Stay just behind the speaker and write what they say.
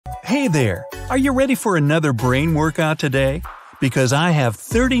Hey there! Are you ready for another brain workout today? Because I have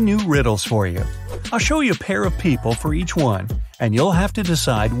 30 new riddles for you. I'll show you a pair of people for each one, and you'll have to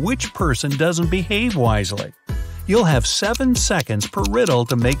decide which person doesn't behave wisely. You'll have 7 seconds per riddle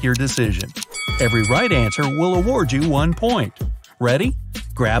to make your decision. Every right answer will award you 1 point. Ready?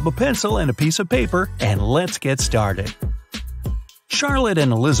 Grab a pencil and a piece of paper, and let's get started. Charlotte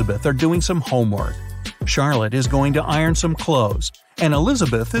and Elizabeth are doing some homework. Charlotte is going to iron some clothes, and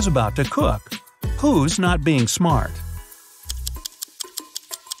Elizabeth is about to cook. Who's not being smart?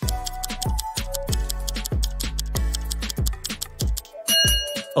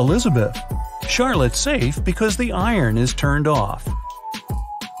 Elizabeth. Charlotte's safe because the iron is turned off.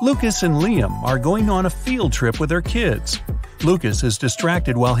 Lucas and Liam are going on a field trip with their kids. Lucas is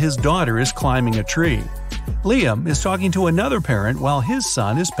distracted while his daughter is climbing a tree. Liam is talking to another parent while his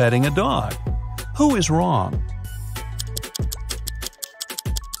son is petting a dog. Who is wrong?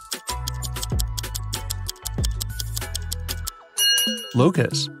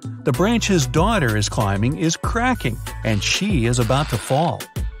 Lucas. The branch his daughter is climbing is cracking, and she is about to fall.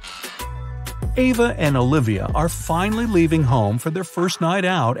 Ava and Olivia are finally leaving home for their first night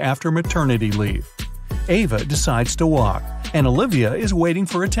out after maternity leave. Ava decides to walk, and Olivia is waiting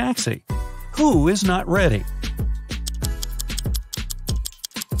for a taxi. Who is not ready?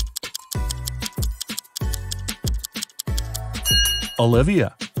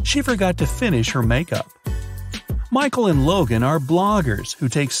 Olivia. She forgot to finish her makeup. Michael and Logan are bloggers who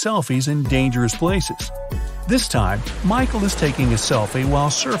take selfies in dangerous places. This time, Michael is taking a selfie while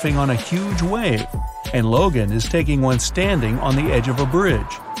surfing on a huge wave, and Logan is taking one standing on the edge of a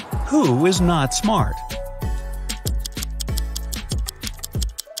bridge. Who is not smart?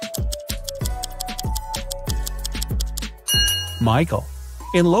 Michael.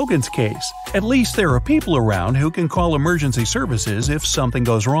 In Logan's case, at least there are people around who can call emergency services if something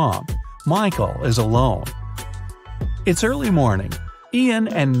goes wrong. Michael is alone. It's early morning. Ian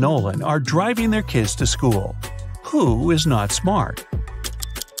and Nolan are driving their kids to school. Who is not smart?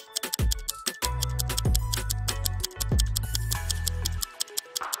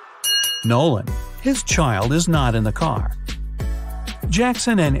 Nolan. His child is not in the car.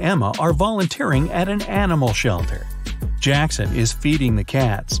 Jackson and Emma are volunteering at an animal shelter. Jackson is feeding the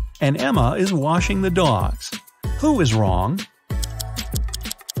cats, and Emma is washing the dogs. Who is wrong?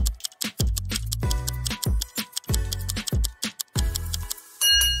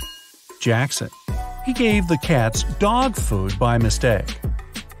 Jackson. He gave the cats dog food by mistake.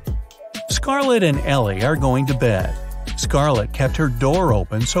 Scarlett and Ellie are going to bed. Scarlett kept her door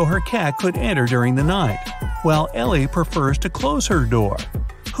open so her cat could enter during the night, while Ellie prefers to close her door.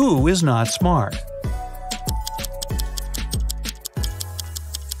 Who is not smart?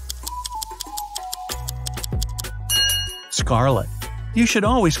 Scarlett. You should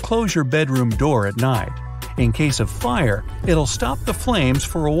always close your bedroom door at night. In case of fire, it'll stop the flames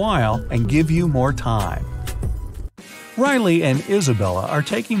for a while and give you more time. Riley and Isabella are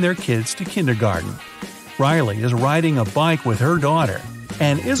taking their kids to kindergarten. Riley is riding a bike with her daughter,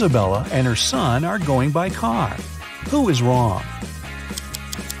 and Isabella and her son are going by car. Who is wrong?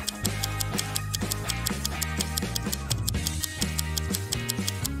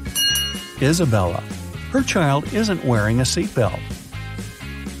 Isabella. Her child isn't wearing a seatbelt.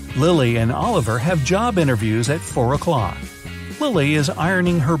 Lily and Oliver have job interviews at 4 o'clock. Lily is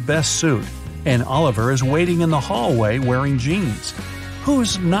ironing her best suit, and Oliver is waiting in the hallway wearing jeans.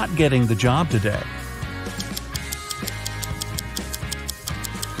 Who's not getting the job today?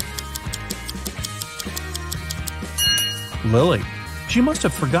 Lily. She must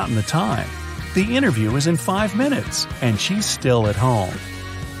have forgotten the time. The interview is in 5 minutes, and she's still at home.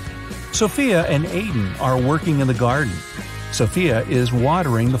 Sophia and Aiden are working in the garden. Sophia is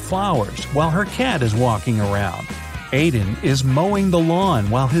watering the flowers while her cat is walking around. Aiden is mowing the lawn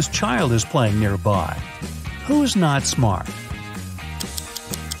while his child is playing nearby. Who's not smart?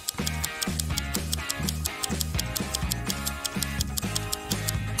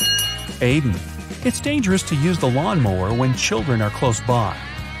 Aiden. It's dangerous to use the lawnmower when children are close by.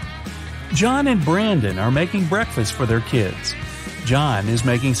 John and Brandon are making breakfast for their kids. John is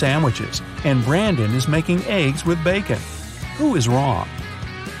making sandwiches, and Brandon is making eggs with bacon. Who is wrong?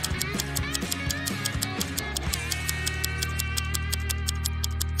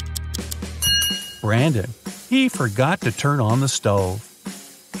 Brandon. He forgot to turn on the stove.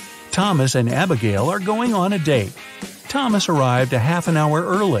 Thomas and Abigail are going on a date. Thomas arrived a half an hour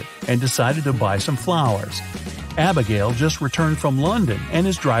early and decided to buy some flowers. Abigail just returned from London and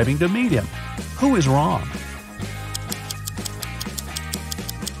is driving to meet him. Who is wrong?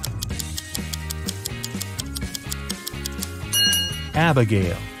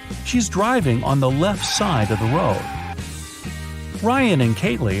 Abigail. She's driving on the left side of the road. Ryan and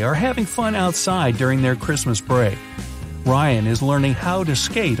Kaylee are having fun outside during their Christmas break. Ryan is learning how to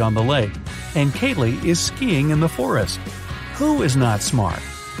skate on the lake, and Kaylee is skiing in the forest. Who is not smart?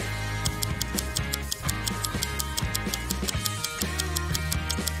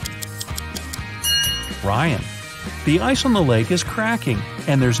 Ryan. The ice on the lake is cracking,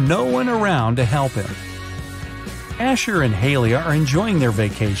 and there's no one around to help him. Asher and Haley are enjoying their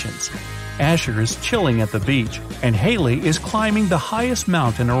vacations. Asher is chilling at the beach, and Haley is climbing the highest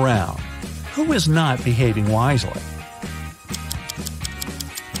mountain around. Who is not behaving wisely?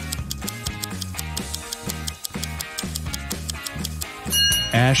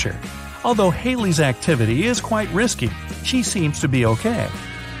 Asher. Although Haley's activity is quite risky, she seems to be okay.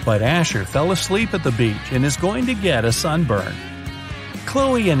 But Asher fell asleep at the beach and is going to get a sunburn.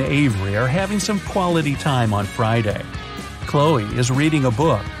 Chloe and Avery are having some quality time on Friday. Chloe is reading a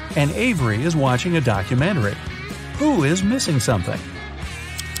book, and Avery is watching a documentary. Who is missing something?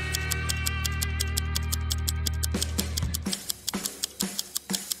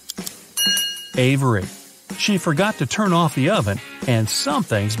 Avery. She forgot to turn off the oven, and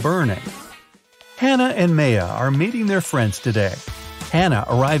something's burning. Hannah and Maya are meeting their friends today. Hannah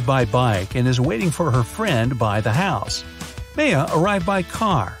arrived by bike and is waiting for her friend by the house. Maya arrived by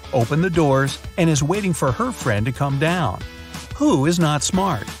car, opened the doors, and is waiting for her friend to come down. Who is not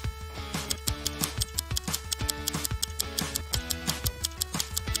smart?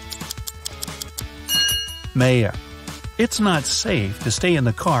 Maya. It's not safe to stay in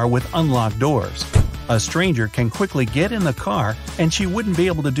the car with unlocked doors. A stranger can quickly get in the car and she wouldn't be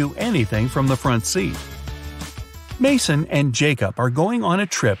able to do anything from the front seat. Mason and Jacob are going on a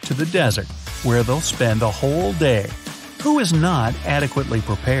trip to the desert, where they'll spend a whole day. Who is not adequately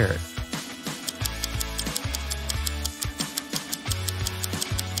prepared?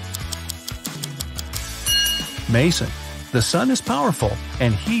 Mason. The sun is powerful,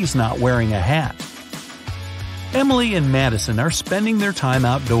 and he's not wearing a hat. Emily and Madison are spending their time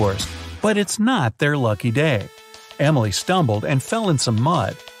outdoors, but it's not their lucky day. Emily stumbled and fell in some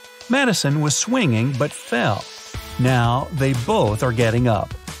mud. Madison was swinging but fell. Now they both are getting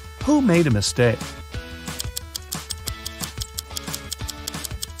up. Who made a mistake?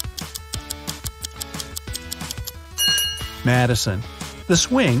 Madison. The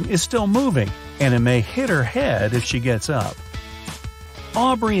swing is still moving, and it may hit her head if she gets up.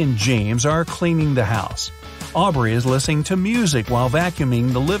 Aubrey and James are cleaning the house. Aubrey is listening to music while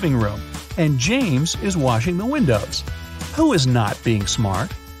vacuuming the living room, and James is washing the windows. Who is not being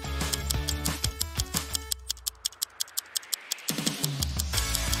smart?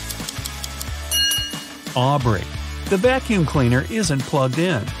 Aubrey. The vacuum cleaner isn't plugged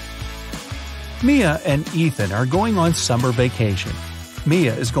in. Mia and Ethan are going on summer vacation.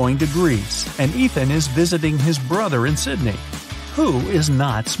 Mia is going to Greece, and Ethan is visiting his brother in Sydney. Who is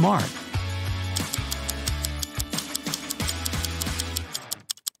not smart?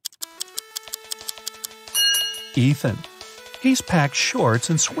 Ethan. He's packed shorts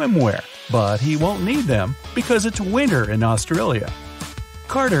and swimwear, but he won't need them because it's winter in Australia.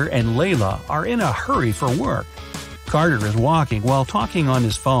 Carter and Layla are in a hurry for work. Carter is walking while talking on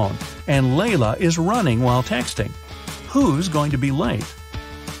his phone, and Layla is running while texting. Who's going to be late?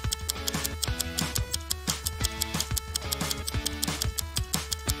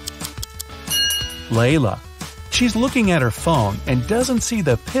 Layla. She's looking at her phone and doesn't see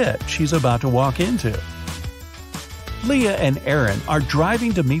the pit she's about to walk into. Leah and Aaron are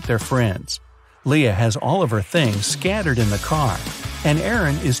driving to meet their friends. Leah has all of her things scattered in the car, and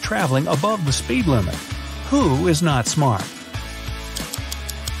Aaron is traveling above the speed limit. Who is not smart?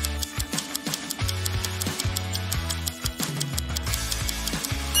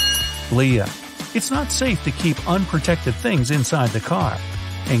 Leah. It's not safe to keep unprotected things inside the car.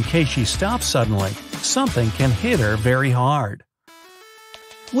 In case she stops suddenly, something can hit her very hard.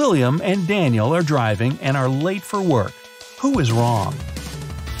 William and Daniel are driving and are late for work. Who is wrong?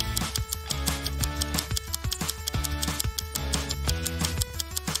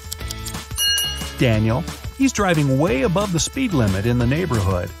 Daniel. He's driving way above the speed limit in the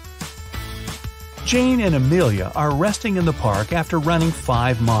neighborhood. Jane and Amelia are resting in the park after running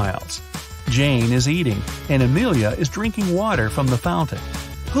 5 miles. Jane is eating, and Amelia is drinking water from the fountain.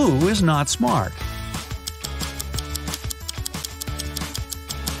 Who is not smart?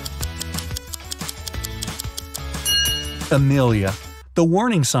 Amelia. The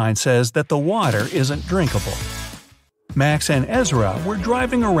warning sign says that the water isn't drinkable. Max and Ezra were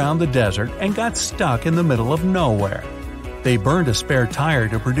driving around the desert and got stuck in the middle of nowhere. They burned a spare tire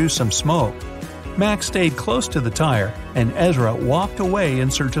to produce some smoke. Max stayed close to the tire, and Ezra walked away in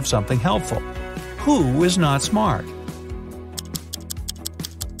search of something helpful. Who is not smart?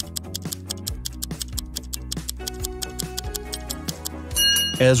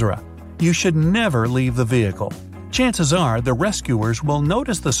 Ezra. You should never leave the vehicle. Chances are the rescuers will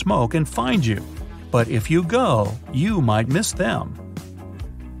notice the smoke and find you. But if you go, you might miss them.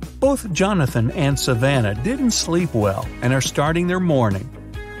 Both Jonathan and Savannah didn't sleep well and are starting their morning.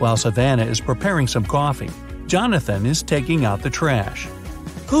 While Savannah is preparing some coffee, Jonathan is taking out the trash.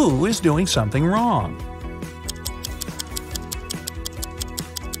 Who is doing something wrong?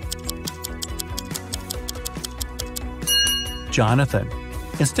 Jonathan.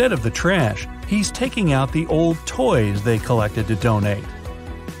 Instead of the trash, he's taking out the old toys they collected to donate.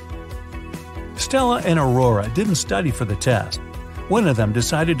 Stella and Aurora didn't study for the test. One of them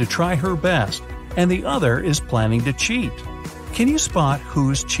decided to try her best, and the other is planning to cheat. Can you spot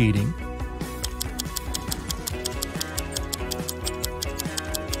who's cheating?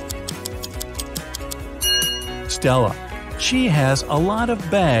 Stella. She has a lot of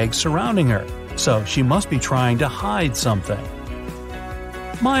bags surrounding her, so she must be trying to hide something.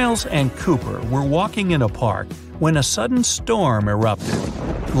 Miles and Cooper were walking in a park when a sudden storm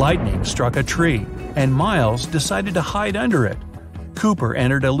erupted. Lightning struck a tree, and Miles decided to hide under it. Cooper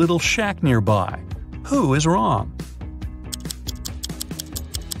entered a little shack nearby. Who is wrong?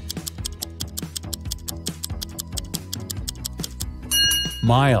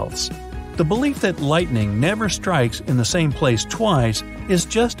 Miles. The belief that lightning never strikes in the same place twice is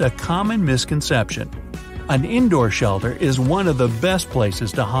just a common misconception. An indoor shelter is one of the best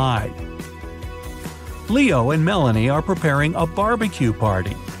places to hide. Leo and Melanie are preparing a barbecue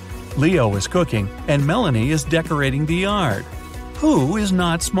party. Leo is cooking and Melanie is decorating the yard. Who is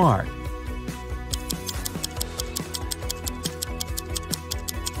not smart?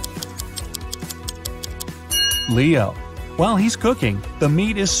 Leo. While he's cooking, the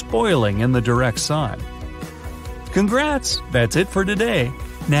meat is spoiling in the direct sun. Congrats! That's it for today.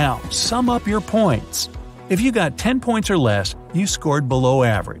 Now, sum up your points. If you got 10 points or less, you scored below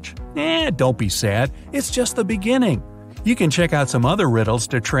average. Don't be sad, it's just the beginning. You can check out some other riddles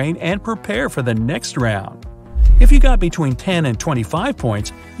to train and prepare for the next round. If you got between 10 and 25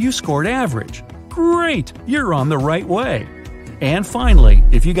 points, you scored average. Great! You're on the right way. And finally,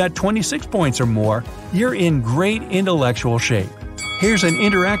 if you got 26 points or more, you're in great intellectual shape. Here's an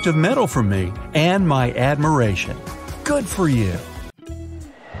interactive medal from me and my admiration. Good for you!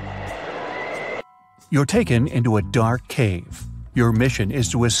 You're taken into a dark cave. Your mission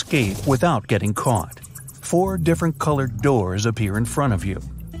is to escape without getting caught. 4 different colored doors appear in front of you.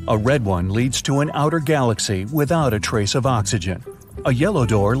 A red one leads to an outer galaxy without a trace of oxygen. A yellow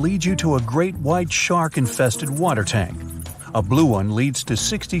door leads you to a great white shark-infested water tank. A blue one leads to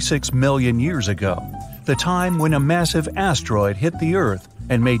 66 million years ago, the time when a massive asteroid hit the Earth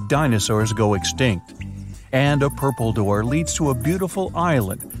and made dinosaurs go extinct. And a purple door leads to a beautiful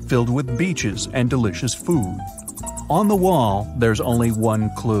island filled with beaches and delicious food. On the wall, there's only one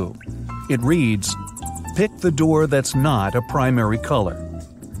clue. It reads, "Pick the door that's not a primary color."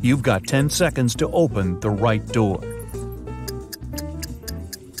 You've got 10 seconds to open the right door.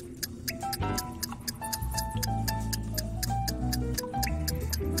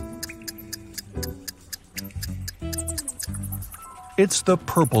 It's the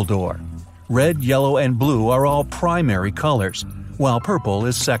purple door. Red, yellow, and blue are all primary colors, while purple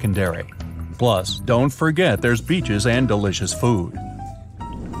is secondary. Plus, don't forget there's beaches and delicious food.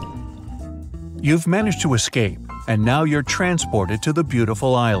 You've managed to escape, and now you're transported to the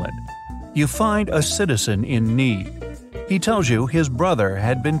beautiful island. You find a citizen in need. He tells you his brother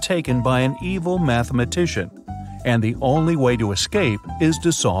had been taken by an evil mathematician, and the only way to escape is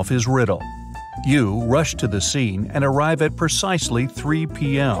to solve his riddle. You rush to the scene and arrive at precisely 3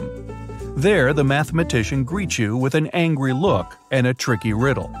 p.m. There, the mathematician greets you with an angry look and a tricky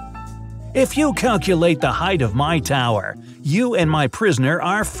riddle. "If you calculate the height of my tower, you and my prisoner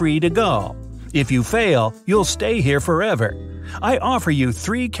are free to go. If you fail, you'll stay here forever. I offer you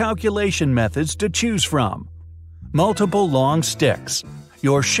 3 calculation methods to choose from: multiple long sticks,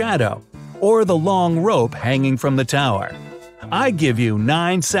 your shadow, or the long rope hanging from the tower. I give you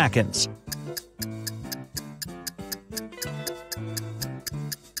 9 seconds."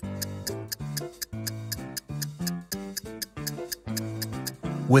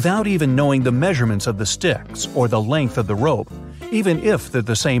 Without even knowing the measurements of the sticks or the length of the rope, even if they're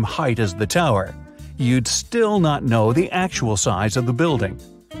the same height as the tower, you'd still not know the actual size of the building.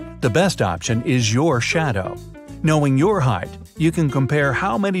 The best option is your shadow. Knowing your height, you can compare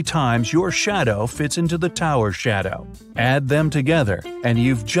how many times your shadow fits into the tower's shadow. Add them together, and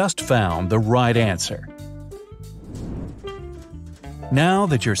you've just found the right answer. Now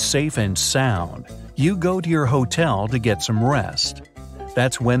that you're safe and sound, you go to your hotel to get some rest.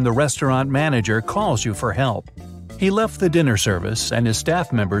 That's when the restaurant manager calls you for help. He left the dinner service and his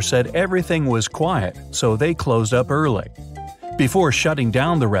staff members said everything was quiet, so they closed up early. Before shutting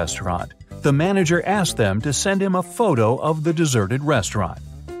down the restaurant, the manager asked them to send him a photo of the deserted restaurant.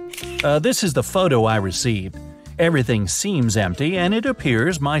 This is the photo I received. Everything seems empty and it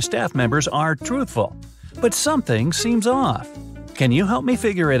appears my staff members are truthful. But something seems off. Can you help me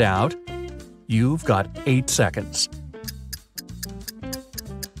figure it out? You've got 8 seconds.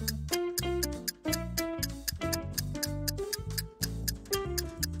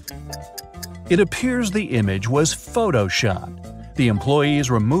 It appears the image was photoshopped. The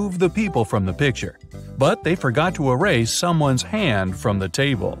employees removed the people from the picture, but they forgot to erase someone's hand from the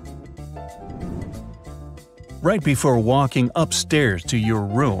table. Right before walking upstairs to your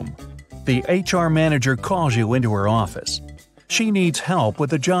room, the HR manager calls you into her office. She needs help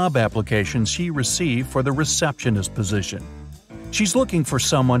with a job application she received for the receptionist position. She's looking for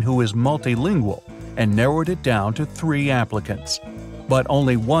someone who is multilingual and narrowed it down to 3 applicants. But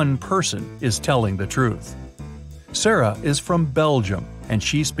only one person is telling the truth. Sarah is from Belgium and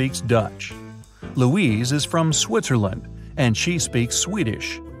she speaks Dutch. Louise is from Switzerland and she speaks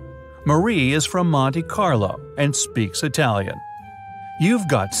Swedish. Marie is from Monte Carlo and speaks Italian. You've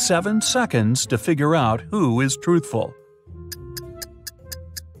got 7 seconds to figure out who is truthful.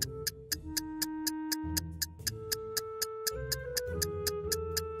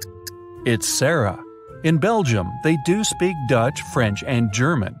 It's Sarah. In Belgium, they do speak Dutch, French, and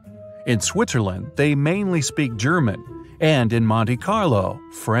German. In Switzerland, they mainly speak German, and in Monte Carlo,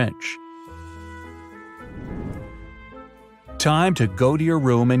 French. Time to go to your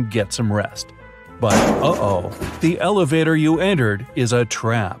room and get some rest. But the elevator you entered is a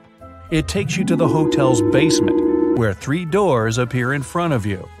trap. It takes you to the hotel's basement, where 3 doors appear in front of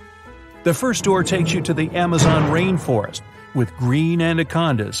you. The first door takes you to the Amazon rainforest, with green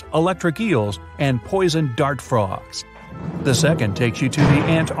anacondas, electric eels, and poison dart frogs. The second takes you to the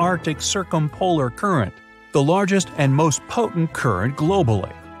Antarctic Circumpolar Current, the largest and most potent current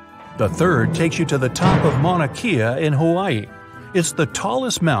globally. The third takes you to the top of Mauna Kea in Hawaii. It's the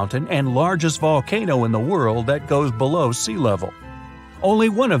tallest mountain and largest volcano in the world that goes below sea level. Only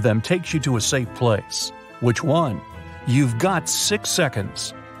one of them takes you to a safe place. Which one? You've got 6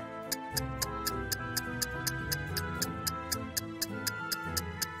 seconds.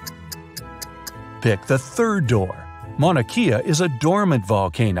 Pick the third door. Mauna Kea is a dormant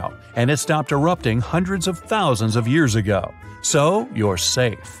volcano, and it stopped erupting hundreds of thousands of years ago, so you're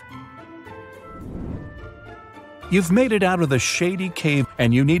safe. You've made it out of the shady cave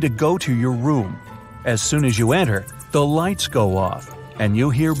and you need to go to your room. As soon as you enter, the lights go off, and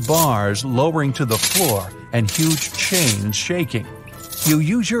you hear bars lowering to the floor and huge chains shaking. You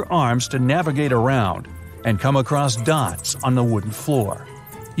use your arms to navigate around and come across dots on the wooden floor.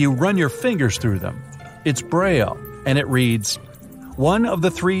 You run your fingers through them. It's Braille, and it reads, "One of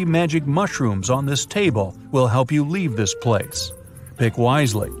the 3 magic mushrooms on this table will help you leave this place. Pick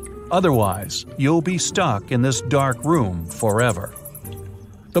wisely, otherwise you'll be stuck in this dark room forever."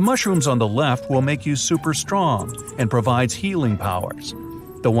 The mushrooms on the left will make you super strong and provides healing powers.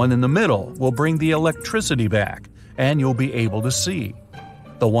 The one in the middle will bring the electricity back, and you'll be able to see.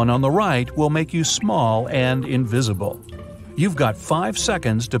 The one on the right will make you small and invisible. You've got 5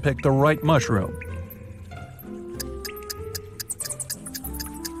 seconds to pick the right mushroom.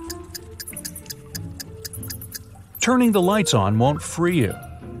 Turning the lights on won't free you,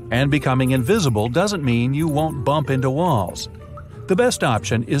 and becoming invisible doesn't mean you won't bump into walls. The best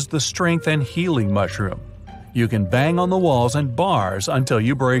option is the strength and healing mushroom. You can bang on the walls and bars until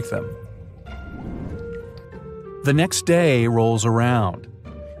you break them. The next day rolls around.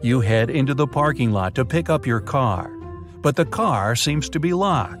 You head into the parking lot to pick up your car, but the car seems to be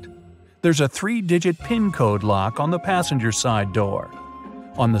locked. There's a 3-digit PIN code lock on the passenger side door.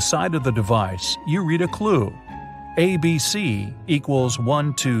 On the side of the device, you read a clue. ABC equals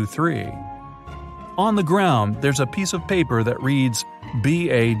 123. On the ground, there's a piece of paper that reads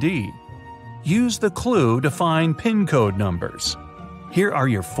BAD. Use the clue to find PIN code numbers. Here are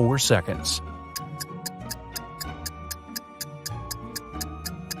your 4 seconds.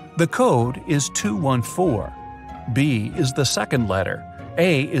 The code is 214. B is the second letter,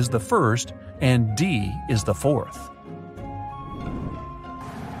 A is the first, and D is the fourth.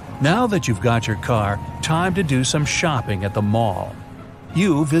 Now that you've got your car, time to do some shopping at the mall.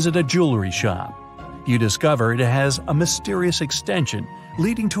 You visit a jewelry shop. You discover it has a mysterious extension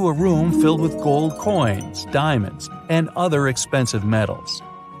leading to a room filled with gold coins, diamonds, and other expensive metals.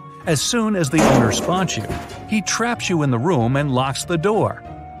 As soon as the owner spots you, he traps you in the room and locks the door.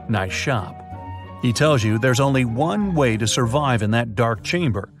 Nice shop. He tells you there's only one way to survive in that dark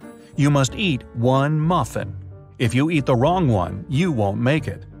chamber. You must eat one muffin. If you eat the wrong one, you won't make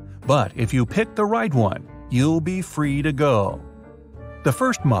it. But if you pick the right one, you'll be free to go. The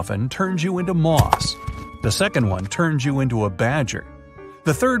first muffin turns you into moss. The second one turns you into a badger.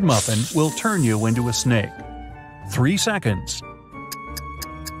 The third muffin will turn you into a snake. 3 seconds.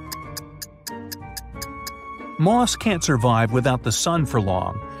 Moss can't survive without the sun for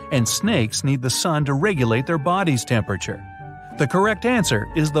long, and snakes need the sun to regulate their body's temperature. The correct answer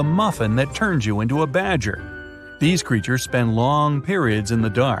is the muffin that turns you into a badger. These creatures spend long periods in the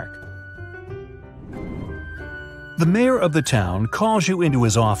dark. The mayor of the town calls you into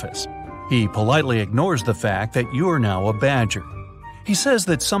his office. He politely ignores the fact that you're now a badger. He says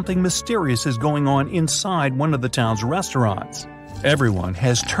that something mysterious is going on inside one of the town's restaurants. Everyone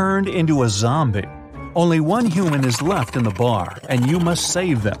has turned into a zombie. Only one human is left in the bar, and you must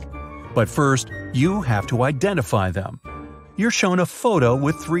save them. But first, you have to identify them. You're shown a photo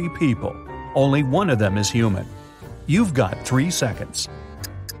with 3 people. Only one of them is human. You've got 3 seconds.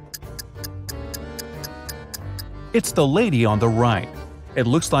 It's the lady on the right. It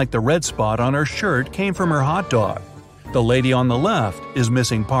looks like the red spot on her shirt came from her hot dog. The lady on the left is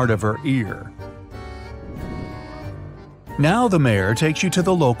missing part of her ear. Now the mayor takes you to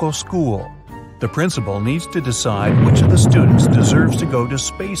the local school. The principal needs to decide which of the students deserves to go to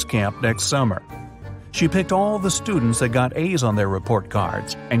space camp next summer. She picked all the students that got A's on their report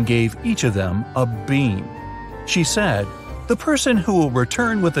cards and gave each of them a bean. She said, "The person who will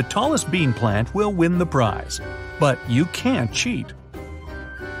return with the tallest bean plant will win the prize. But you can't cheat."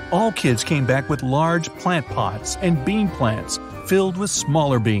 All kids came back with large plant pots and bean plants filled with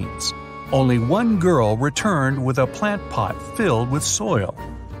smaller beans. Only one girl returned with a plant pot filled with soil.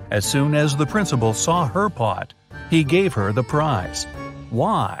 As soon as the principal saw her pot, he gave her the prize.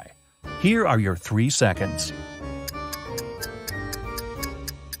 Why? Here are your 3 seconds.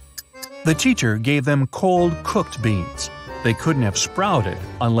 The teacher gave them cold cooked beans. They couldn't have sprouted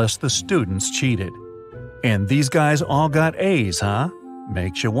unless the students cheated. And these guys all got A's, huh?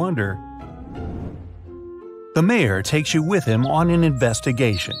 Makes you wonder. The mayor takes you with him on an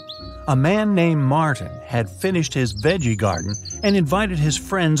investigation. A man named Martin had finished his veggie garden and invited his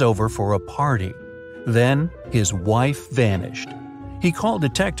friends over for a party. Then his wife vanished. He called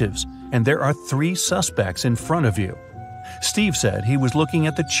detectives, and there are 3 suspects in front of you. Steve said he was looking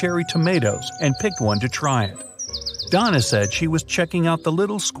at the cherry tomatoes and picked one to try it. Donna said she was checking out the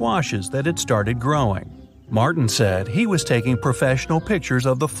little squashes that had started growing. Martin said he was taking professional pictures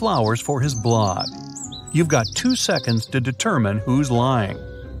of the flowers for his blog. You've got 2 seconds to determine who's lying.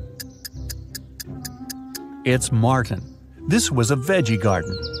 It's Martin. This was a veggie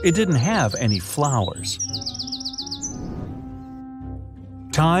garden. It didn't have any flowers.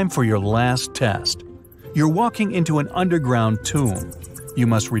 Time for your last test. You're walking into an underground tomb. You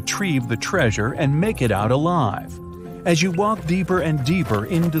must retrieve the treasure and make it out alive. As you walk deeper and deeper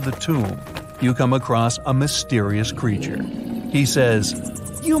into the tomb, you come across a mysterious creature. He says,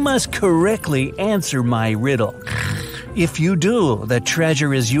 "You must correctly answer my riddle. If you do, the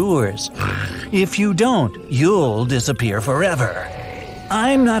treasure is yours. If you don't, you'll disappear forever.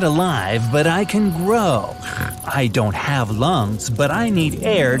 I'm not alive, but I can grow. I don't have lungs, but I need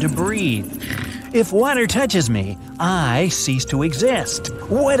air to breathe. If water touches me, I cease to exist.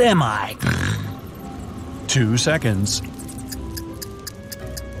 What am I?" 2 seconds.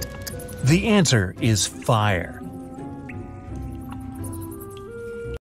 The answer is fire.